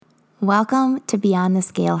Welcome to Beyond the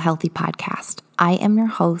Scale Healthy Podcast. I am your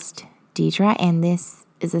host, Deidre, and this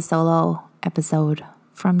is a solo episode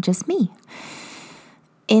from just me.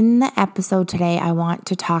 In the episode today, I want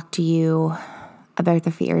to talk to you about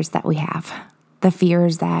the fears that we have, the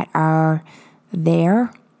fears that are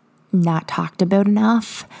there, not talked about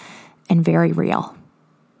enough, and very real.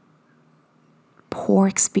 Poor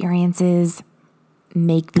experiences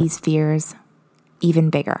make these fears even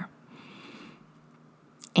bigger.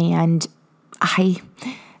 And I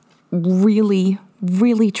really,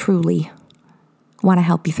 truly want to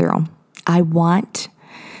help you through them. I want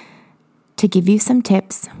to give you some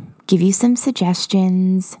tips, give you some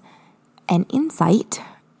suggestions and insight,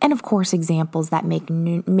 and of course, examples that make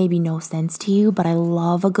maybe no sense to you, but I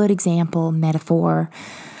love a good example, metaphor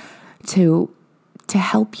to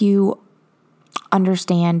help you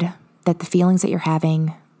understand that the feelings that you're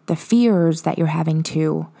having, the fears that you're having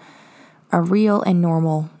too, are real and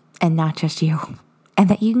normal and not just you, and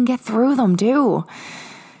that you can get through them too.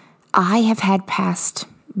 I have had past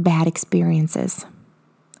bad experiences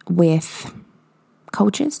with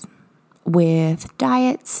coaches, with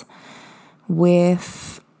diets,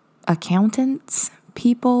 with accountants,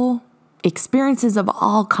 people, experiences of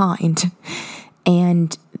all kind,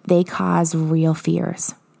 and they cause real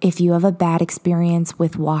fears. If you have a bad experience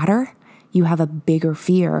with water, you have a bigger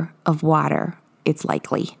fear of water, it's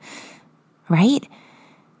likely. Right?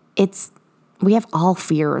 We have all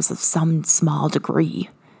fears of some small degree,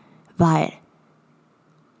 but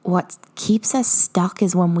what keeps us stuck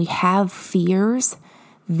is when we have fears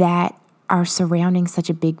that are surrounding such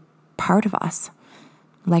a big part of us,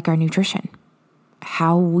 like our nutrition.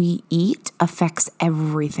 How we eat affects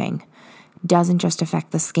everything. Doesn't just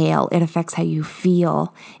affect the scale. It affects how you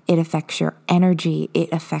feel. It affects your energy.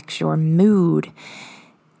 It affects your mood.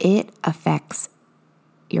 It affects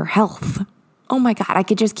your health. Oh my God, I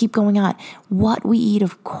could just keep going on. What we eat,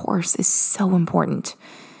 of course, is so important.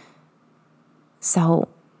 So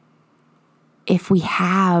if we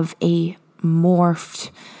have a morphed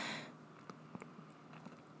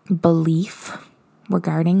belief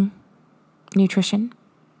regarding nutrition,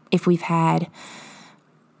 if we've had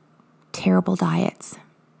terrible diets,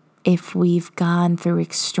 if we've gone through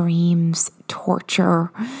extremes,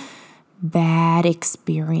 torture, bad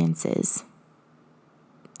experiences,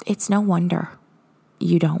 it's no wonder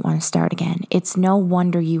you don't want to start again. It's no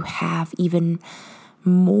wonder you have even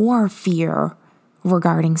more fear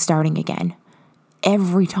regarding starting again.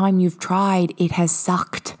 Every time you've tried, it has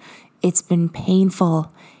sucked. It's been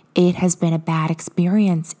painful. It has been a bad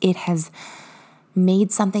experience. It has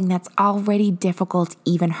made something that's already difficult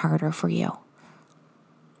even harder for you.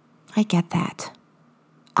 I get that.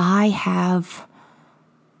 I have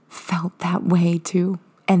felt that way too.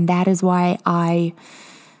 And that is why I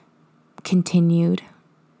continued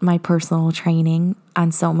my personal training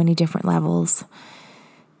on so many different levels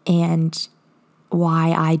and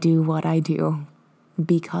why I do what I do,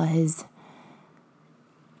 because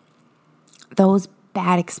those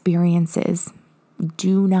bad experiences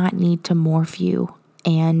do not need to morph you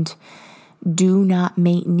and do not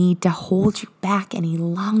need to hold you back any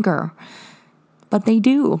longer, but they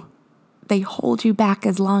do. They hold you back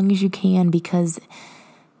as long as you can, because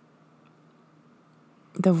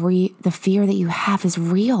the fear that you have is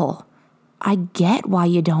real. I get why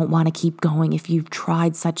you don't want to keep going if you've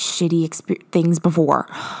tried such shitty things before.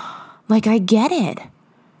 Like, I get it.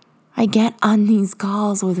 I get on these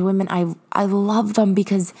calls with women. I love them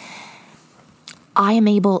because I am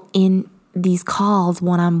able in these calls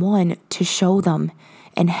one-on-one to show them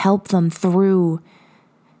and help them through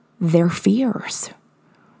their fears.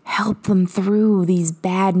 Help them through these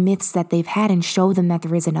bad myths that they've had and show them that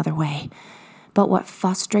there is another way. But what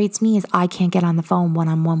frustrates me is I can't get on the phone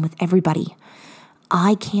one-on-one with everybody.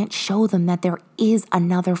 I can't show them that there is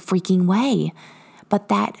another freaking way. But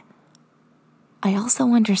that I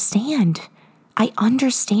also understand. I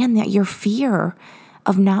understand that your fear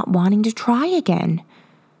of not wanting to try again.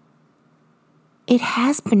 It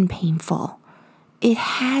has been painful. It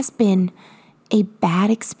has been a bad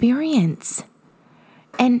experience.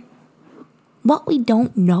 And what we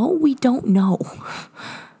don't know, we don't know.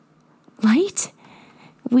 Right?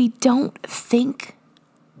 We don't think,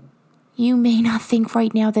 you may not think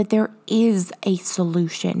right now that there is a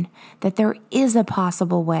solution, that there is a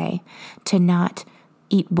possible way to not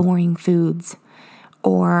eat boring foods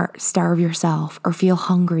or starve yourself or feel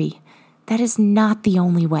hungry. That is not the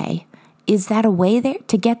only way. Is that a way there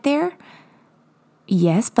to get there?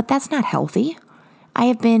 Yes, but that's not healthy. I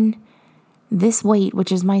have been this weight,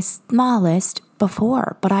 which is my smallest,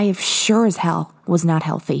 before, but I have sure as hell was not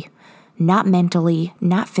healthy. Not mentally,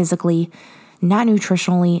 not physically, not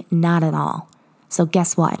nutritionally, not at all. So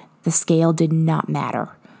guess what? The scale did not matter.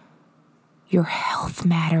 Your health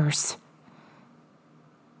matters.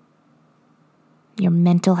 Your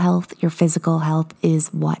mental health, your physical health is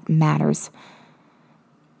what matters.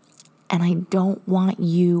 And I don't want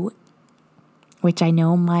you, which I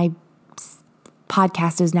know my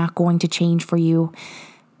podcast is not going to change for you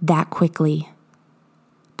that quickly,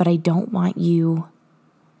 but I don't want you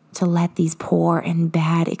to let these poor and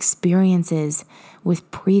bad experiences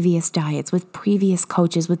with previous diets, with previous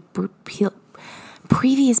coaches, with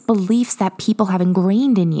previous beliefs that people have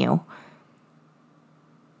ingrained in you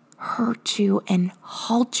hurt you and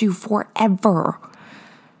halt you forever.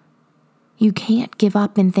 You can't give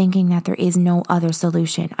up in thinking that there is no other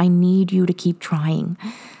solution. I need you to keep trying.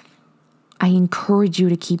 I encourage you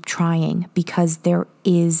to keep trying because there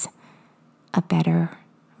is a better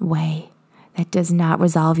way that does not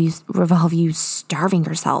revolve you starving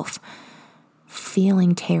yourself,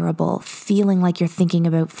 feeling terrible, feeling like you're thinking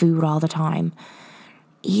about food all the time,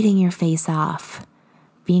 eating your face off,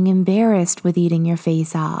 being embarrassed with eating your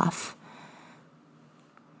face off.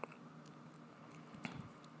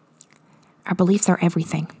 Our beliefs are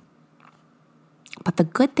everything. But the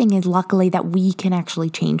good thing is, luckily, that we can actually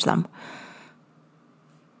change them.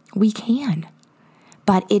 We can.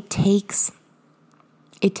 But it takes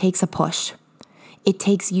a push. It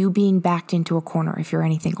takes you being backed into a corner if you're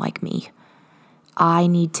anything like me. I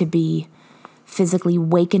need to be physically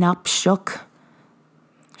waken up, shook,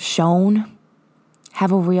 shown,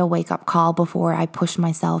 have a real wake-up call before I push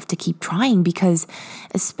myself to keep trying, because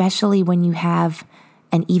especially when you have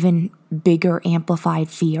an even bigger amplified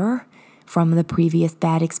fear from the previous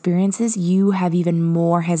bad experiences, you have even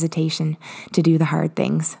more hesitation to do the hard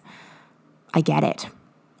things. I get it.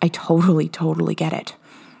 I totally get it.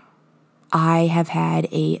 I have had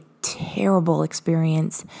a terrible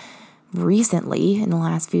experience recently in the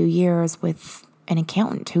last few years with an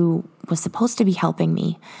accountant who was supposed to be helping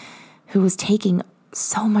me, who was taking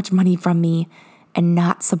so much money from me and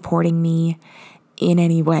not supporting me in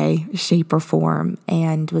any way, shape, or form,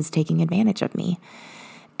 and was taking advantage of me.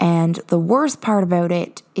 And the worst part about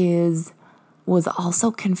it was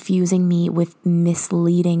also confusing me with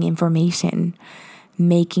misleading information,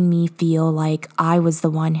 making me feel like I was the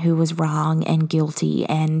one who was wrong and guilty.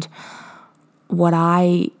 And what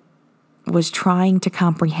I was trying to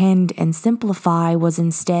comprehend and simplify was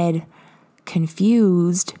instead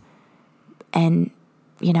confused, and,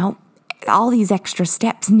 all these extra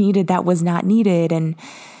steps needed that was not needed. And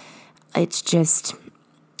it's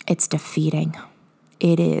defeating.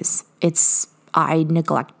 It is. I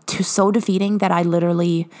neglect so defeating that I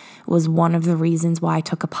literally was one of the reasons why I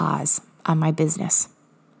took a pause on my business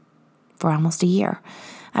for almost a year.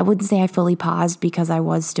 I wouldn't say I fully paused because I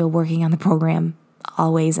was still working on the program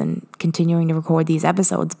always and continuing to record these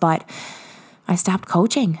episodes, but I stopped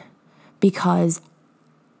coaching because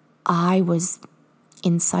I was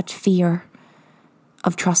in such fear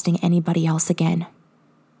of trusting anybody else again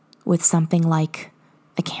with something like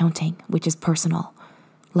accounting, which is personal.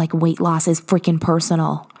 Like weight loss is freaking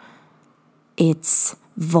personal. It's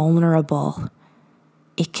vulnerable.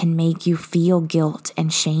 It can make you feel guilt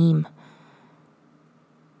and shame.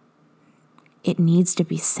 It needs to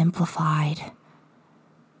be simplified.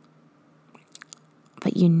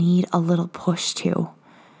 But you need a little push too,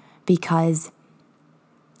 because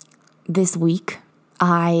this week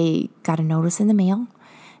I got a notice in the mail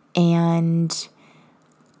and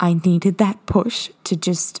I needed that push to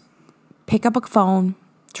just pick up a phone,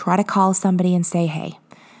 try to call somebody and say, hey,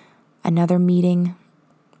 another meeting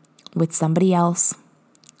with somebody else.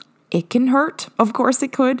 It can hurt. Of course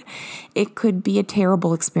it could. It could be a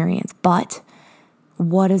terrible experience, but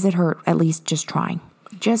what does it hurt? At least just trying,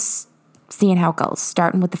 just seeing how it goes,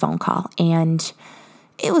 starting with the phone call. And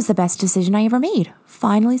it was the best decision I ever made.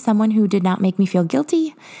 Finally, someone who did not make me feel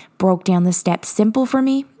guilty, broke down the steps simple for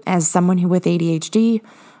me as someone who with ADHD.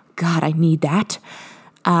 God, I need that.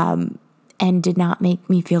 And did not make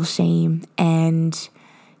me feel shame. And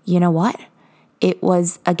you know what? It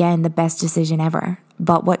was, again, the best decision ever.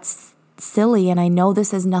 But what's silly, and I know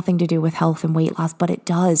this has nothing to do with health and weight loss, but it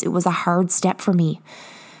does. It was a hard step for me.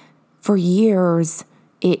 For years,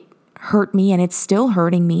 it hurt me, and it's still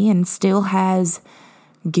hurting me, and still has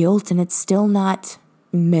guilt, and it's still not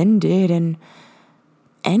mended. And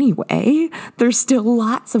anyway, there's still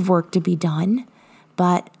lots of work to be done,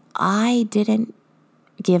 but I didn't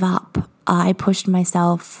give up. I pushed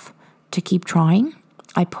myself to keep trying.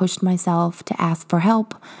 I pushed myself to ask for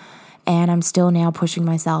help, and I'm still now pushing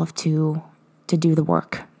myself to do the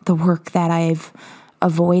work that I've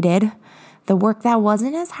avoided, the work that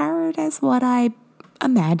wasn't as hard as what I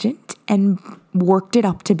imagined and worked it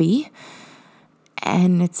up to be.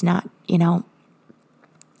 And it's not,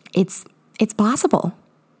 it's possible.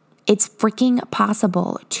 It's freaking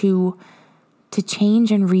possible to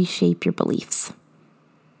change and reshape your beliefs.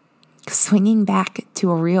 Swinging back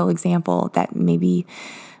to a real example that maybe,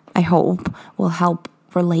 I hope, will help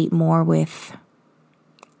relate more with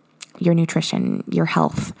your nutrition, your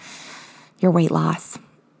health, your weight loss,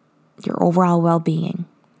 your overall well-being,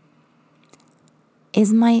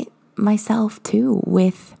 is myself too,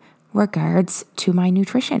 with regards to my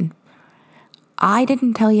nutrition. I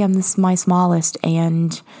didn't tell you I'm my smallest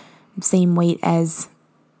and same weight as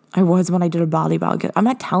I was when I did a bodybuilding. I'm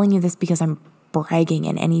not telling you this because I'm bragging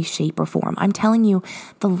in any shape or form. I'm telling you,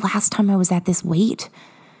 the last time I was at this weight,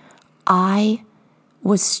 I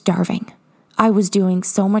was starving. I was doing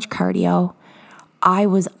so much cardio. I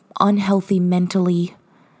was unhealthy mentally.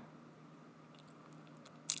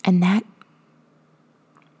 And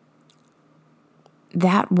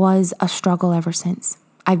that was a struggle ever since.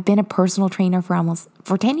 I've been a personal trainer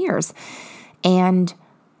for 10 years, and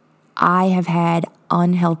I have had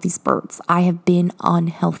unhealthy spurts. I have been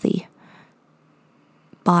unhealthy,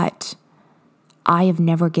 but I have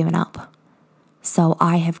never given up. So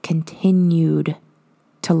I have continued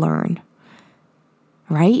to learn,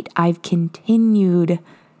 right? I've continued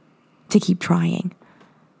to keep trying.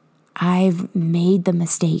 I've made the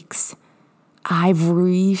mistakes. I've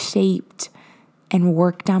reshaped and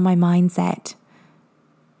worked on my mindset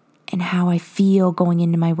and how I feel going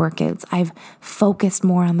into my workouts. I've focused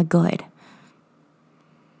more on the good.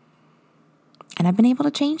 And I've been able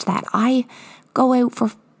to change that. I go out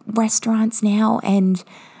for restaurants now and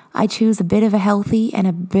I choose a bit of a healthy and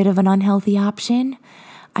a bit of an unhealthy option.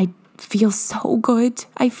 I feel so good.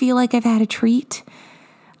 I feel like I've had a treat.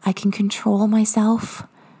 I can control myself.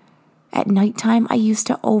 At nighttime, I used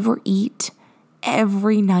to overeat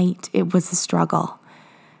every night. It was a struggle,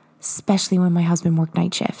 especially when my husband worked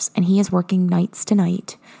night shifts, and he is working nights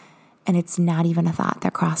tonight, and it's not even a thought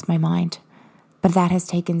that crossed my mind. But that has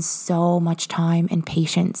taken so much time and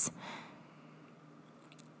patience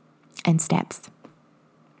and steps.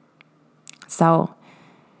 So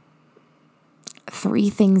 3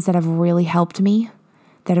 things that have really helped me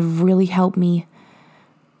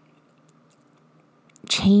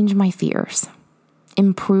change my fears,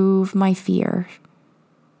 improve my fear,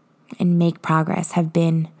 and make progress have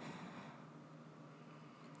been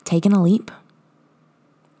taking a leap,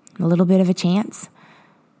 a little bit of a chance,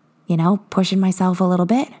 pushing myself a little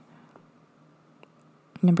bit.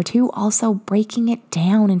 Number 2, also breaking it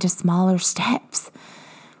down into smaller steps.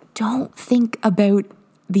 Don't think about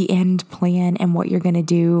the end plan and what you're going to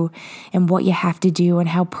do and what you have to do and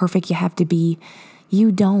how perfect you have to be.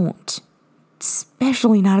 You don't.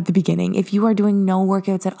 Especially not at the beginning. If you are doing no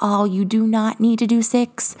workouts at all, you do not need to do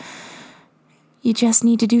 6. You just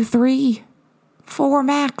need to do 3, 4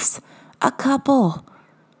 max, a couple.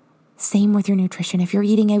 Same with your nutrition. If you're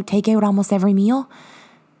eating out, takeout almost every meal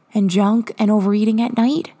and junk and overeating at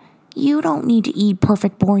night, you don't need to eat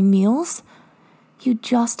perfect, boring meals. You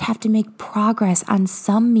just have to make progress on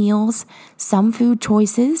some meals, some food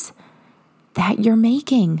choices that you're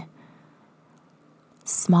making.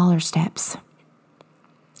 Smaller steps.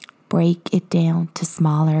 Break it down to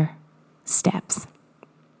smaller steps.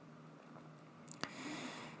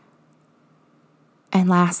 And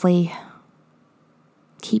lastly,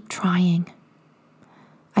 keep trying.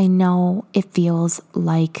 I know it feels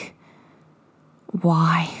like,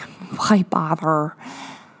 why bother?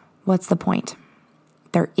 What's the point?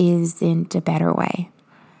 There isn't a better way.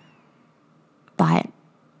 But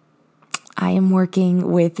I am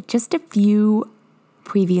working with just a few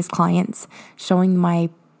previous clients, showing my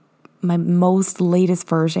most latest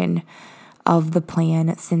version of the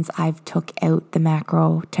plan since I've took out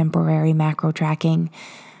the temporary macro tracking.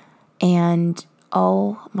 And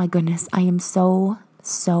oh my goodness, I am so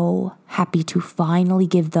happy to finally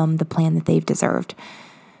give them the plan that they've deserved.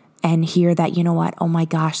 And hear that, oh my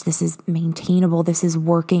gosh, this is maintainable. This is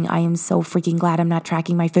working. I am so freaking glad I'm not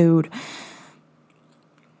tracking my food.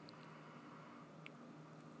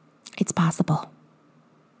 It's possible.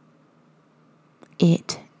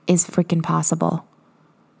 It is freaking possible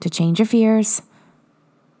to change your fears.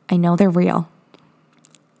 I know they're real,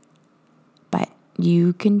 but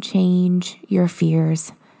you can change your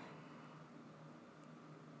fears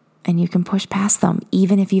and you can push past them,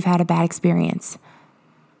 even if you've had a bad experience.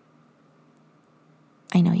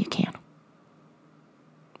 I know you can.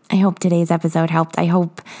 I hope today's episode helped. I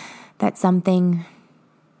hope that something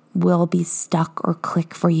will be stuck or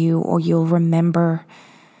click for you, or you'll remember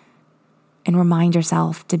and remind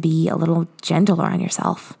yourself to be a little gentler on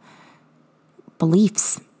yourself.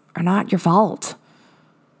 Beliefs are not your fault.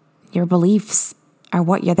 Your beliefs are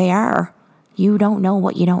what they are. You don't know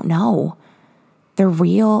what you don't know. They're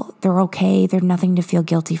real. They're okay. They're nothing to feel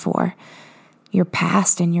guilty for. Your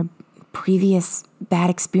past and your previous bad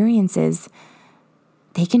experiences,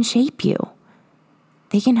 they can shape you.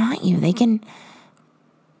 They can haunt you. They can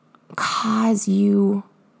cause you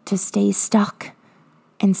to stay stuck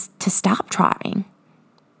and to stop trying.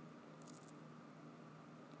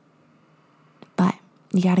 But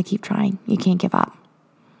you got to keep trying. You can't give up.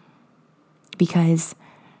 Because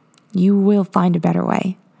you will find a better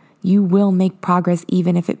way. You will make progress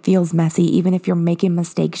even if it feels messy. Even if you're making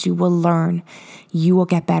mistakes, you will learn. You will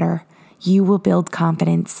get better. You will build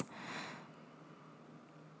confidence.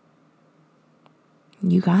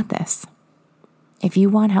 You got this. If you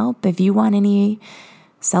want help, if you want any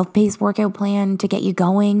self-paced workout plan to get you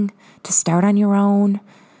going, to start on your own,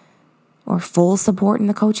 or full support in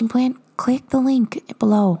the coaching plan, click the link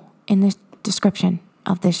below in the description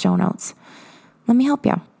of the show notes. Let me help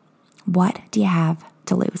you. What do you have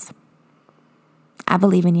to lose? I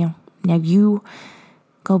believe in you. Now you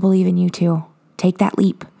go believe in you too. Take that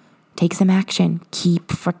leap. Take some action. Keep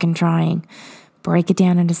freaking trying. Break it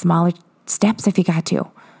down into smaller steps if you got to.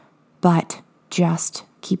 But just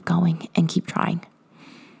keep going and keep trying.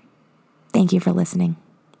 Thank you for listening.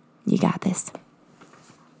 You got this.